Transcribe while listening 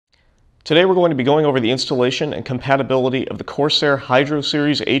Today we're going to be going over the installation and compatibility of the Corsair Hydro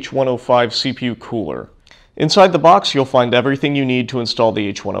Series H105 CPU cooler. Inside the box you'll find everything you need to install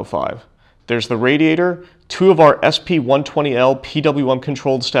the H105. There's the radiator, two of our SP120L PWM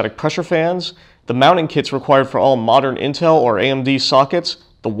controlled static pressure fans, the mounting kits required for all modern Intel or AMD sockets,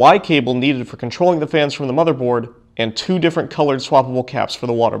 the Y cable needed for controlling the fans from the motherboard, and two different colored swappable caps for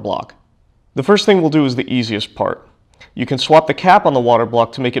the water block. The first thing we'll do is the easiest part. You can swap the cap on the water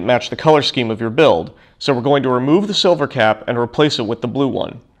block to make it match the color scheme of your build, so we're going to remove the silver cap and replace it with the blue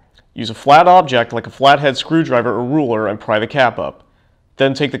one. Use a flat object like a flathead screwdriver or ruler and pry the cap up.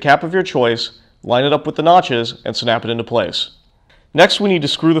 Then take the cap of your choice, line it up with the notches, and snap it into place. Next we need to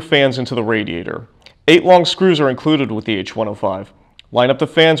screw the fans into the radiator. 8 long screws are included with the H105. Line up the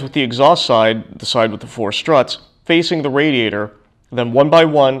fans with the exhaust side, the side with the 4 struts, facing the radiator, then one by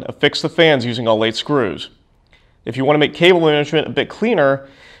one affix the fans using all 8 screws. If you want to make cable management a bit cleaner,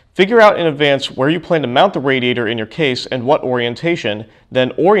 figure out in advance where you plan to mount the radiator in your case and what orientation,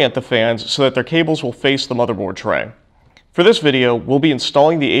 then orient the fans so that their cables will face the motherboard tray. For this video, we'll be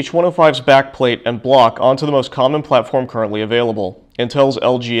installing the H105's backplate and block onto the most common platform currently available, Intel's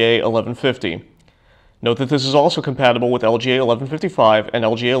LGA 1150. Note that this is also compatible with LGA 1155 and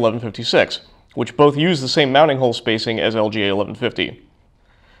LGA 1156, which both use the same mounting hole spacing as LGA 1150.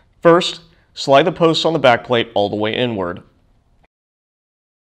 First, slide the posts on the backplate all the way inward.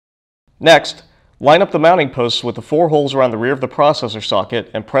 Next, line up the mounting posts with the 4 holes around the rear of the processor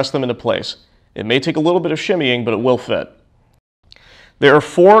socket and press them into place. It may take a little bit of shimmying, but it will fit. There are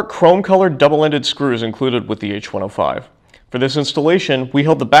 4 chrome-colored double-ended screws included with the H105. For this installation, we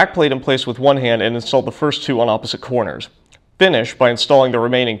held the backplate in place with one hand and installed the first 2 on opposite corners. Finish by installing the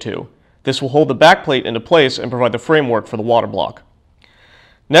remaining 2. This will hold the backplate into place and provide the framework for the water block.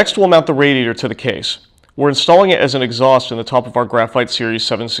 Next, we'll mount the radiator to the case. We're installing it as an exhaust in the top of our Graphite Series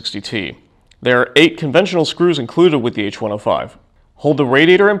 760T. There are 8 conventional screws included with the H105. Hold the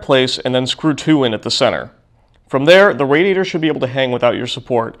radiator in place and then screw 2 in at the center. From there, the radiator should be able to hang without your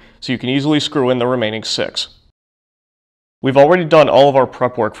support, so you can easily screw in the remaining 6. We've already done all of our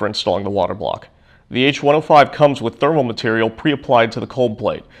prep work for installing the water block. The H105 comes with thermal material pre-applied to the cold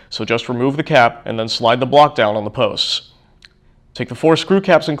plate, so just remove the cap and then slide the block down on the posts. Take the 4 screw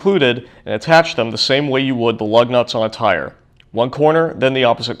caps included and attach them the same way you would the lug nuts on a tire. One corner, then the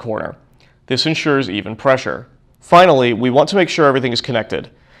opposite corner. This ensures even pressure. Finally, we want to make sure everything is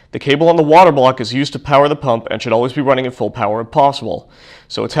connected. The cable on the water block is used to power the pump and should always be running at full power if possible,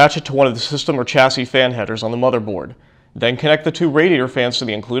 so attach it to one of the system or chassis fan headers on the motherboard. Then connect the 2 radiator fans to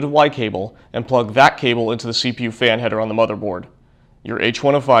the included Y cable and plug that cable into the CPU fan header on the motherboard. Your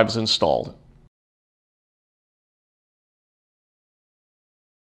H105 is installed.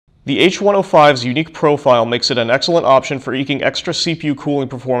 The H105's unique profile makes it an excellent option for eking extra CPU cooling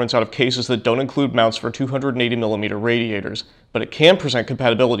performance out of cases that don't include mounts for 280mm radiators, but it can present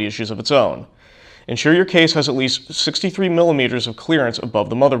compatibility issues of its own. Ensure your case has at least 63mm of clearance above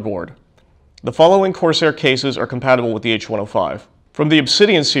the motherboard. The following Corsair cases are compatible with the H105. From the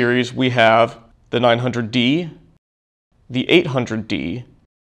Obsidian series, we have the 900D, the 800D,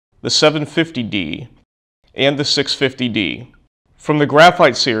 the 750D, and the 650D. From the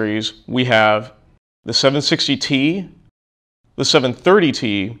Graphite series, we have the 760T, the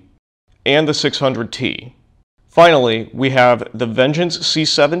 730T, and the 600T. Finally, we have the Vengeance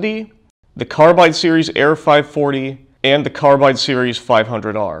C70, the Carbide series Air 540, and the Carbide series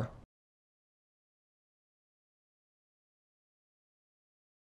 500R.